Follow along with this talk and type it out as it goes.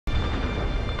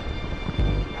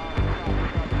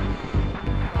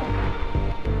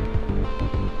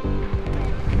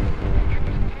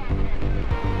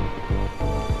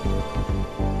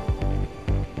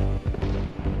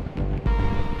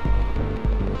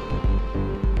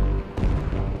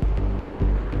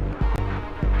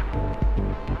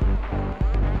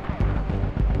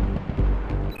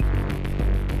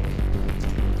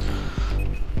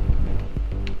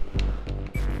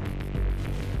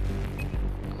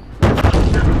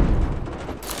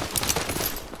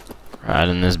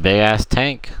Riding this big ass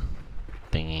tank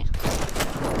thingy.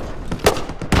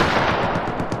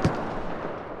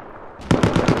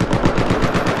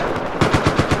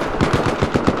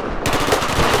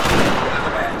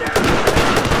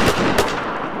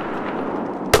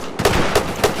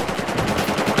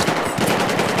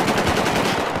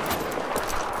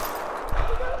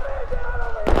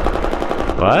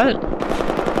 What?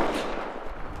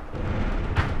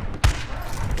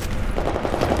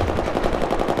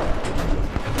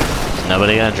 Is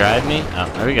nobody gonna drive me?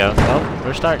 Oh, there we go. Oh,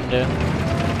 we're starting to.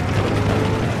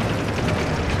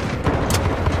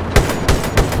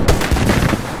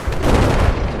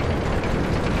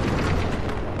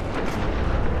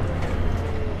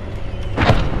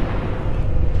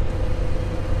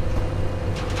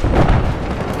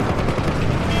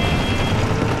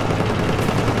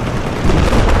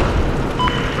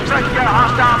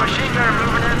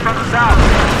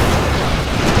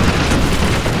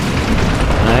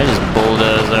 I just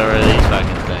bulldoze over these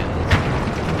fucking things.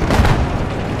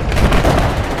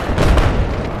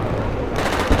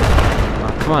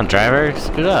 Oh, come on, driver,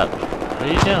 scoot up. What are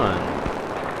you doing?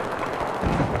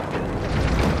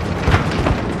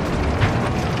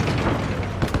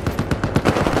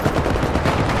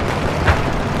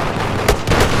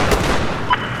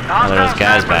 Oh, there's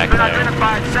guys back there.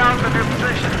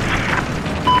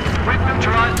 We've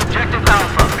neutralized objective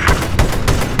Alpha.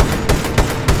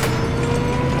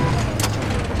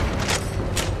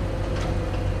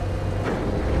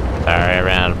 Sorry, I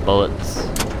ran out of bullets.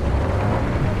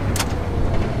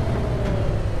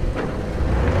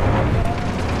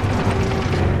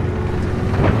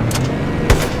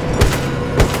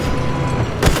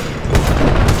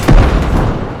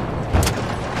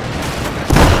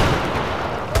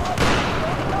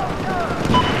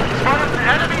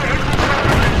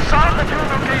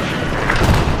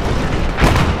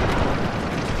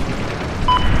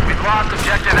 We've lost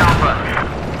objective Alpha.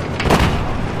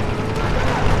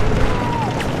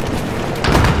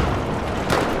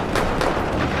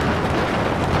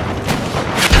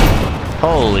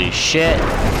 Holy shit!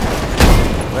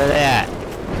 Where are they at?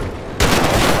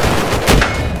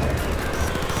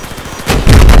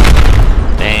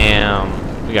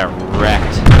 Damn, we got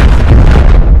wrecked.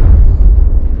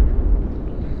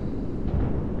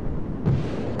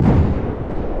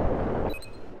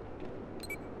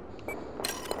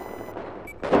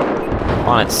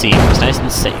 On its seat, it's nice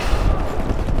and safe.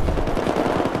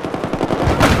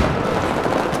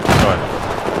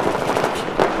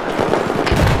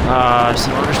 I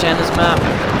still don't understand this map.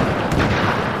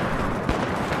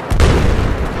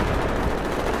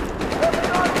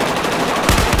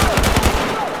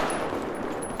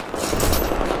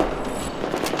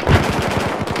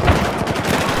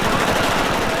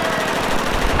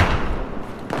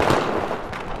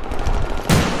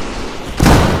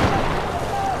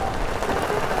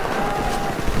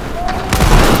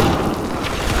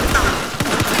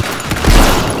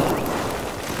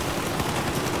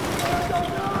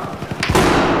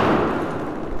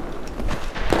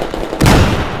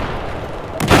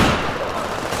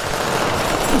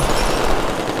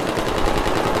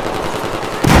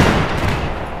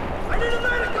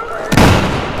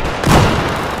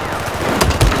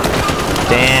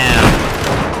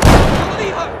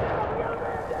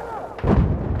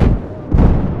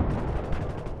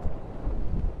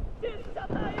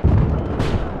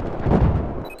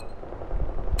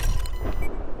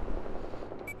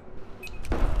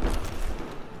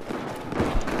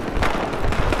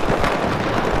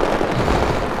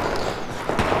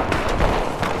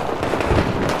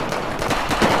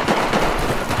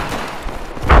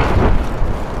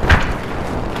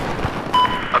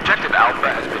 Objective Alpha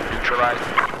has been neutralized.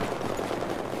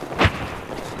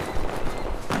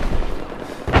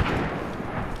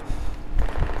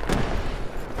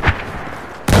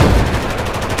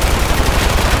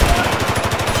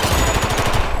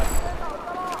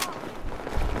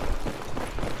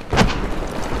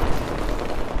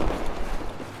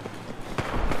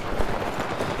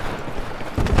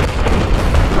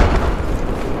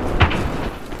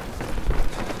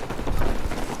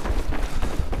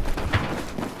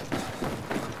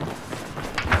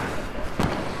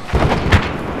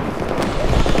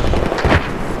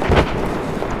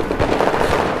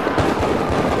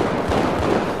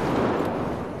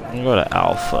 I'm gonna go to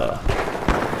Alpha.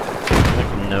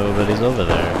 Like nobody's over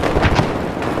there.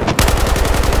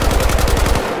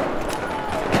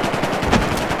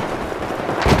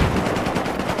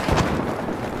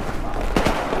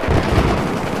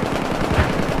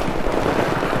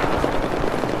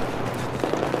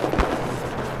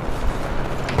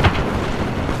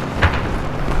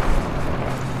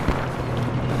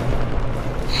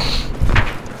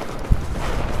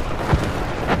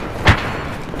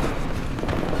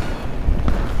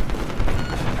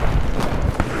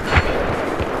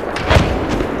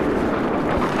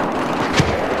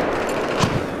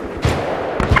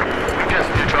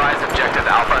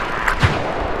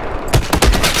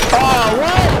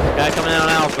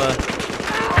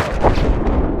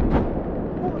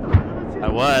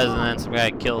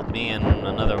 guy killed me and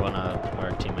another one of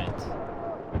our teammates.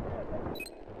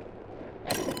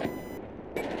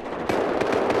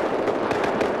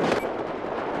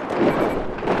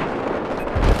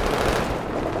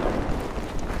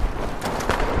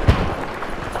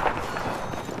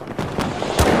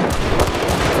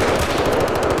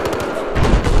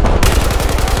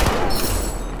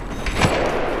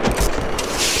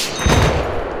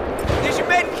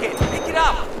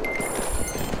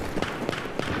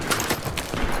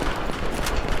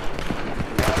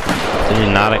 Did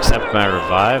you not accept my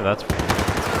revive? That's weird.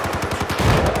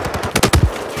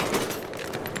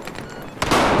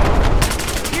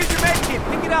 Here's your medkit.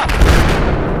 Pick it up.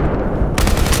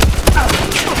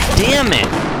 Damn it!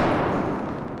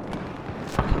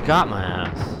 Fucking got my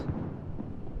ass.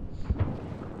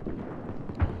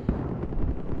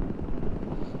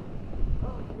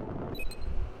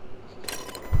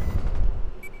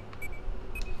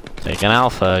 Taking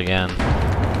Alpha again.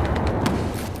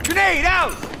 Grenade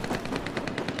out!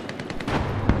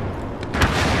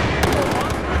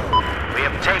 We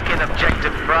have taken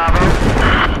objective Bravo.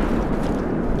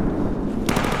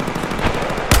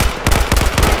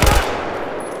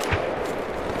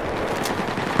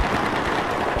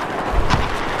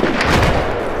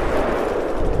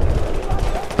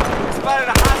 Spotted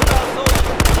a hostile soldier.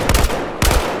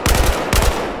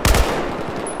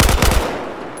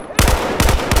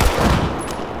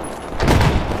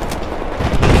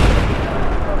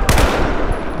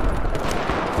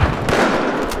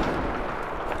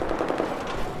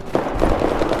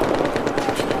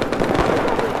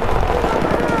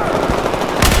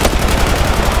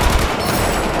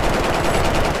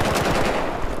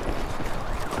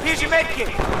 Here's your medkit.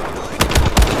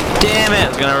 Damn it! I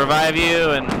was gonna revive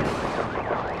you and...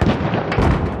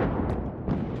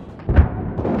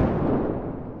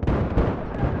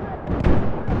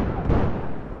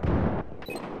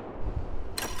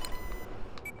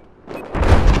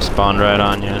 Spawned right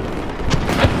on you.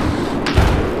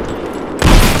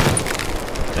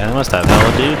 Damn, they must have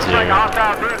hella dudes here.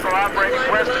 Hostile vehicle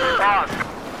operating west of the boss.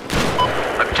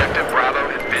 Objective Bravo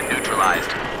has been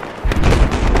neutralized.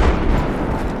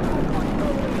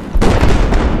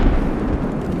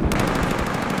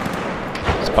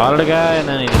 Spotted a guy and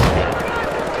then he just...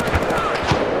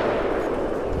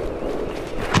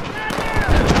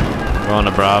 I'm going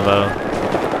to Bravo.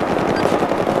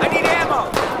 I need ammo.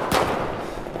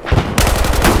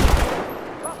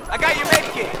 I got your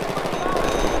medkit.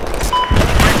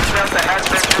 Delta has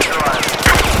been neutralized.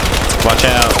 Watch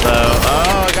out though.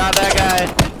 Oh, I got that guy.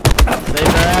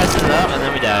 Saved our asses up and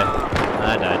then we died.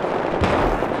 I died.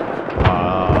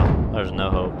 Aw, there's no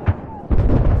hope.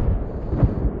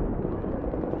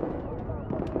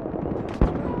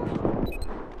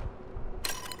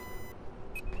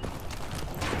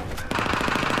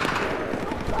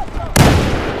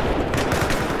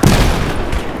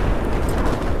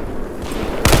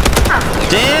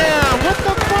 Damn! What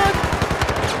the fuck?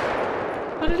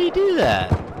 How did he do that?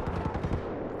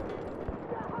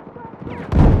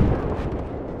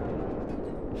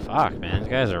 Fuck, man. These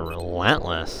guys are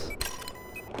relentless.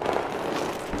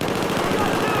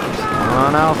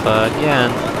 On Alpha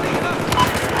again.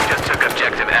 We just took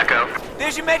objective Echo.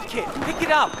 There's your medkit. Pick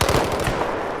it up.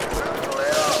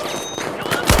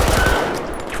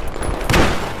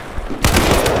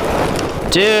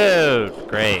 Dude!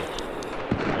 Great.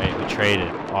 Great, we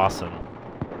traded. Awesome.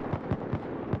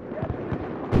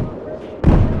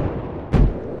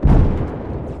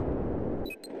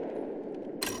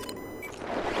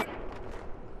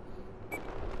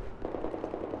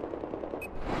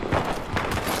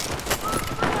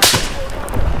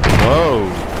 Whoa!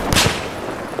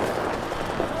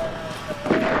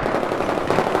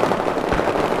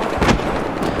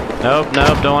 Nope,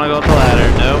 nope, don't want to go up the ladder.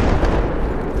 Nope.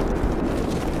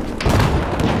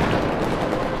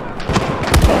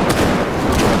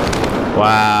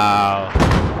 Wow.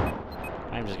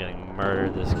 I'm just getting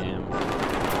murdered this game.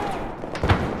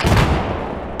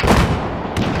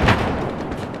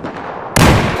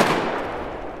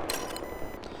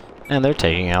 And they're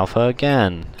taking Alpha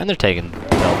again. And they're taking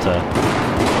Delta.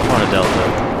 I want a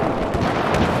Delta.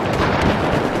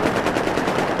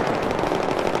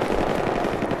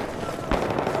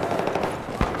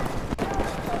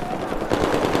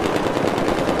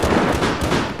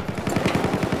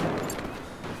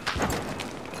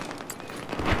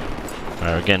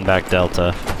 Alright, we're getting back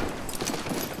Delta.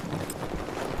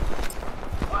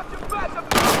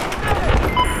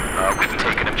 We've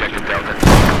taken objective Delta.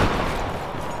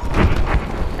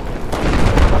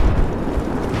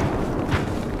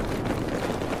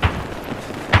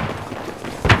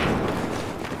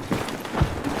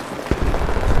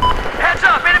 Heads up!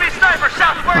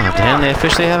 man, they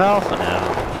officially have Alpha now.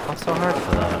 What's so hard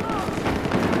for that?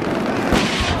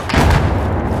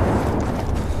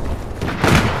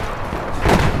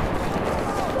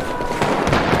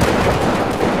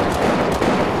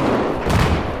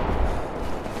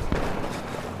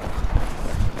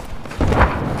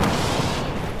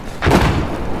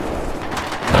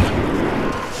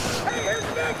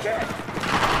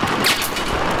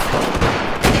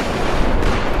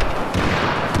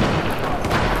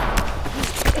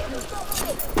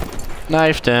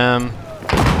 Knifed him.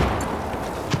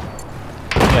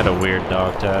 He had a weird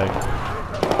dog tag.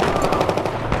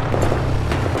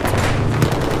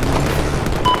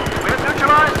 We have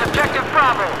neutralized objective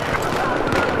Bravo.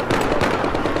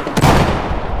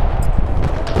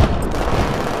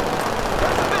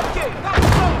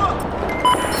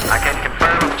 I can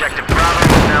confirm objective Bravo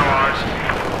is now ours.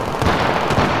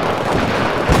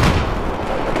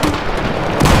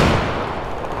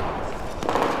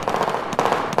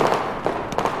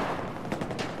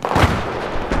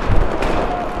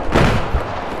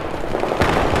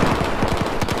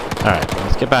 Alright,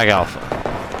 let's get back Alpha.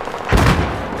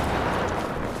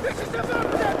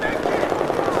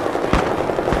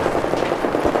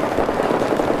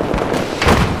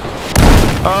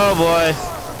 Oh boy.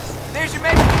 There's your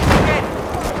med kit.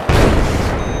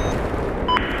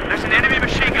 There's an enemy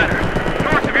machine gunner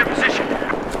north of your position.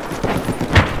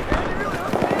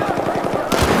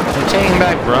 They're taking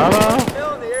back Bravo?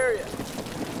 Still in the area.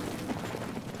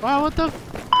 Wow, what the?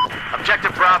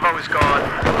 Objective Bravo is gone.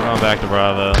 Going back to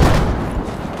Bravo.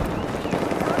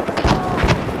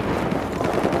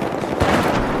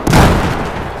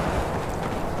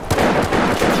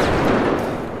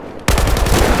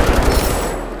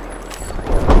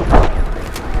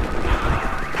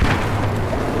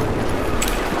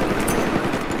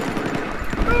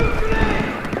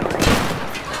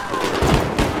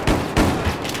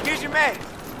 Here's your med.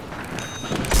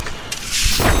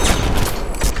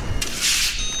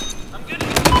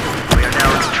 We are now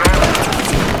in control.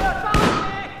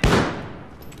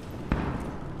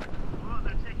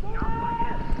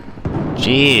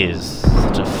 Jeez,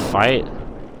 such a fight.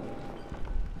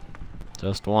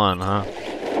 Just one, huh?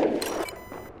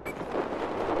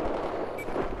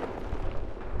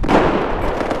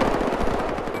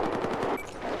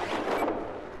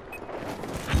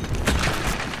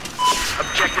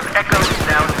 Objective Echo is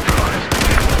now neutralized.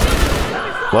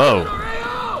 Whoa.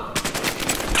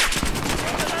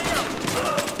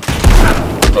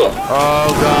 Oh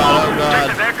god, oh god.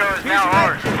 Objective Echo is now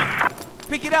ours.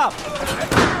 Pick it up.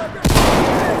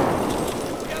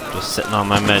 Just sitting on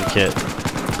my med kit.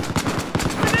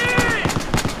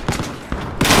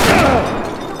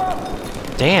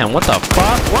 Damn, what the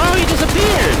fuck? Wow, he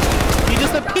disappeared! He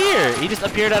just appeared! He just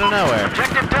appeared out of nowhere.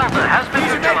 Objective Delta has been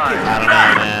neutralized. I don't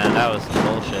know, man. That was some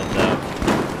bullshit, though.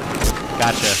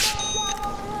 Gotcha.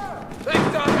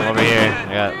 Come over here.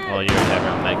 I got, well, you already have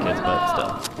your own med kits, but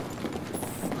still.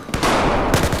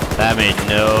 That made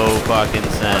no fucking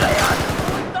sense.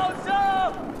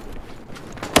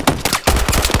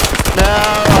 No!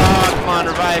 Oh, come on,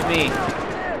 revive me.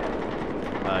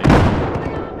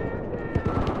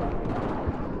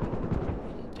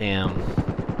 Damn.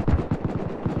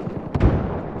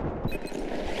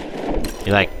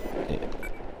 You like...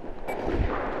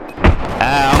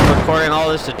 I'm recording all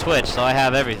this to Twitch, so I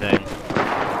have everything.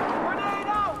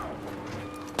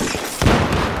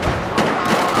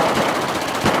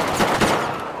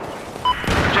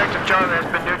 Objective Charlie has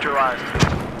been neutralized.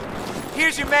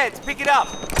 Here's your meds. Pick it up.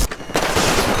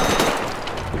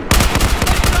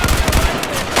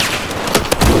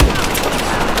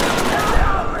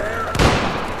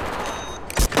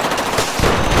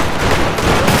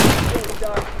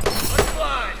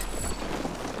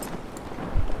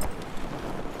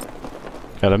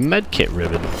 Got a medkit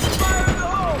ribbon.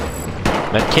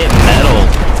 Medkit metal.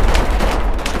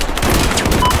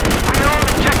 We own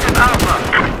Objective Alpha.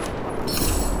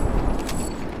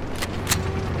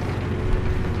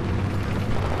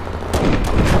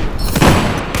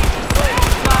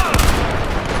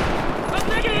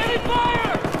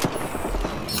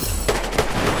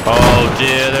 Oh,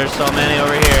 dude, there's so many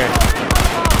over here.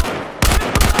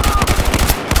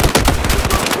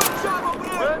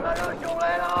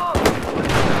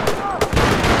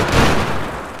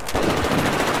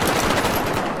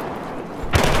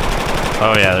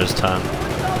 Oh yeah, there's a ton.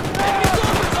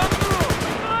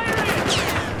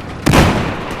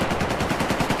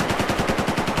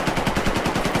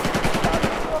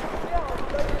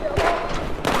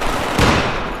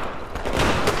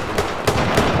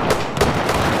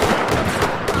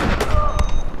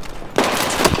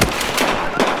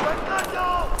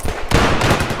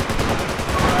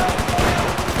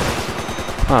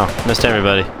 Oh, missed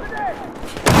everybody.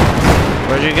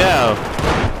 Where'd you go?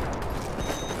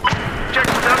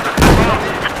 Objective Delta is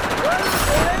lost.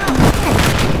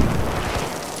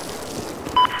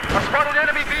 I spotted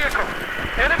enemy vehicle.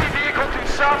 Enemy vehicle to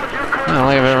south of your I current. don't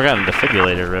think I've ever gotten a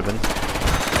defibrillator ribbon.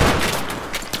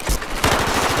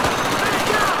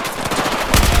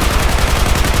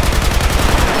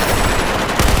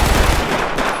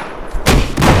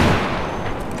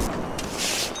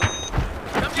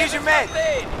 Use your meds.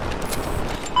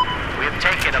 We have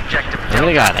taken objective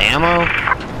Anybody got ammo?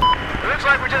 It looks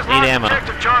like we just Need lost ammo.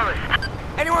 objective Charlie.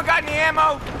 Anyone got any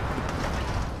ammo?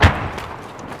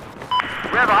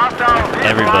 We have a hostile vehicle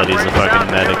Everybody's a operating fucking south of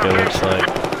your medic, it location. looks like.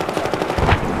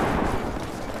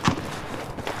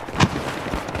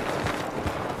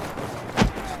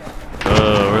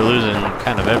 Oh, we're losing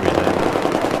kind of everything.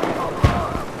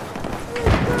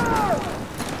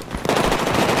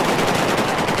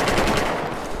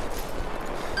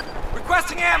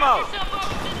 Requesting ammo.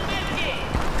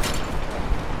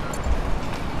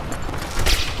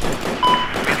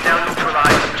 We've now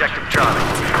neutralized objective Charlie.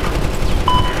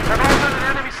 I've also an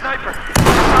enemy sniper.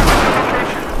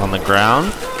 On the ground?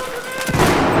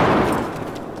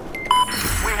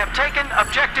 We have taken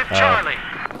objective Charlie.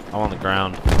 I'm on the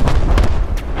ground.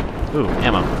 Ooh,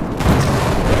 ammo.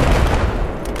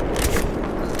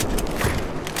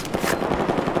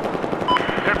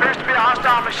 There appears to be a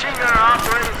hostile machine gunner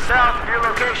operating south of your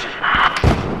location.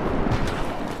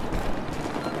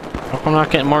 How come I'm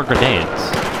not getting more grenades?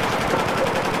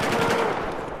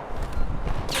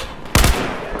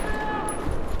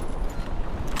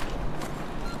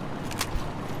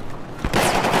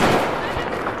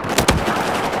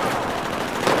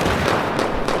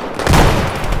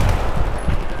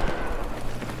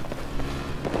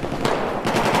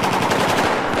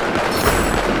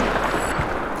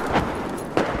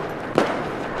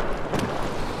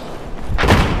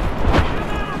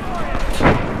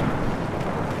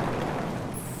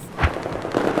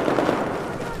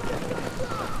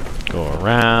 Go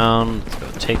around. Let's go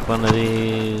take one of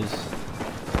these.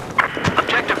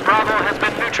 Objective Bravo has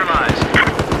been neutralized.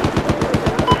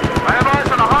 I have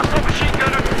eyes on a hostile machine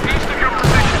gunner east of your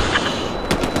position.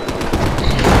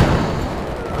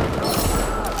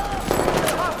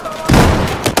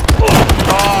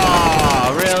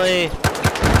 Oh, really?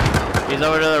 He's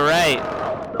over to the right.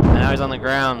 And now he's on the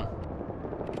ground.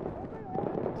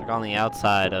 He's like on the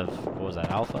outside of, what was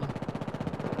that, Alpha?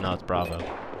 No, it's Bravo.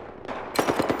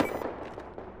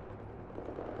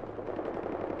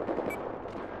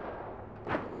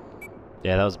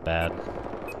 Yeah, that was bad.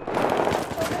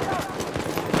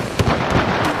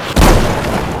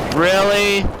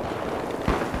 Really?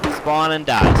 Spawn and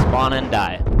die, spawn and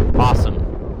die. Awesome.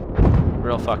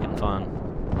 Real fucking fun.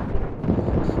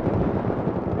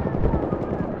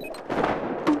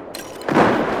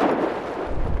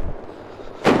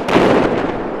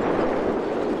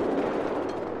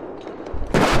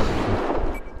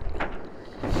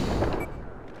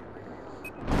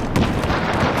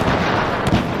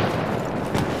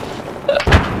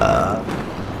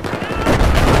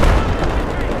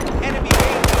 Enemy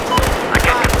I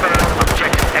can confirm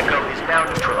Objective Echo is now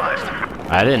neutralized.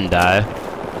 I didn't die.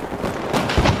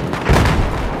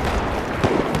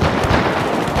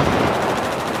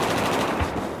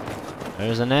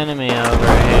 There's an enemy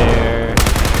over here.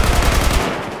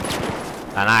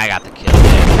 And I got the kill.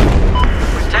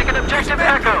 We've taken Objective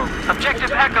Echo.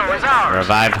 Objective Echo is ours.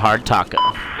 Revived Hard Taco.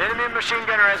 The enemy machine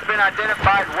gunner has been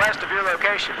identified west of your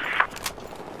location.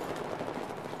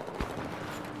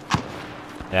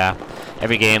 Yeah.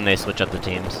 Every game they switch up the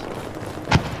teams.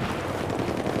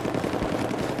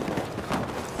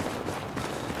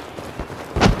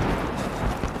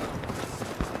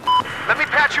 Let me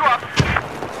patch you up.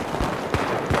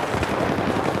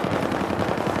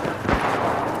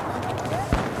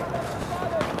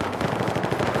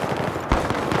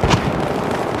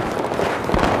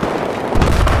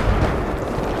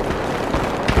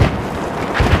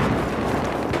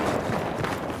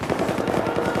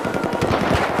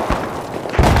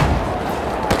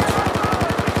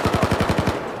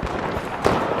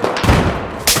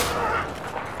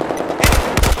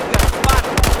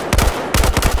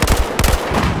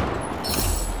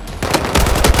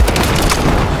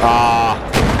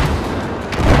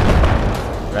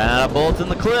 Ran out of bullets in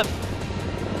the clip.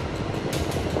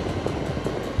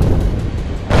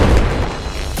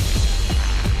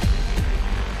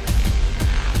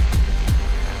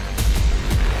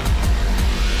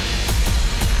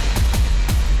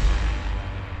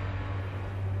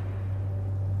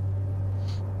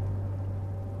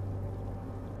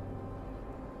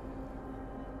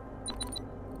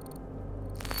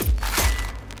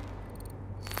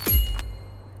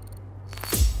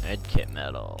 Kit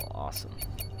metal, awesome.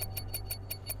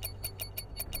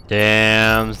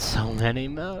 Damn, so many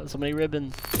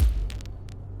ribbons.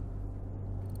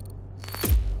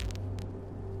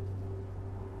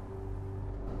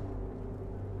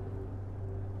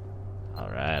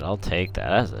 Alright, I'll take that.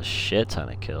 That's a shit ton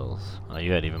of kills. Oh,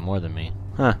 you had even more than me.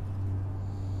 Huh.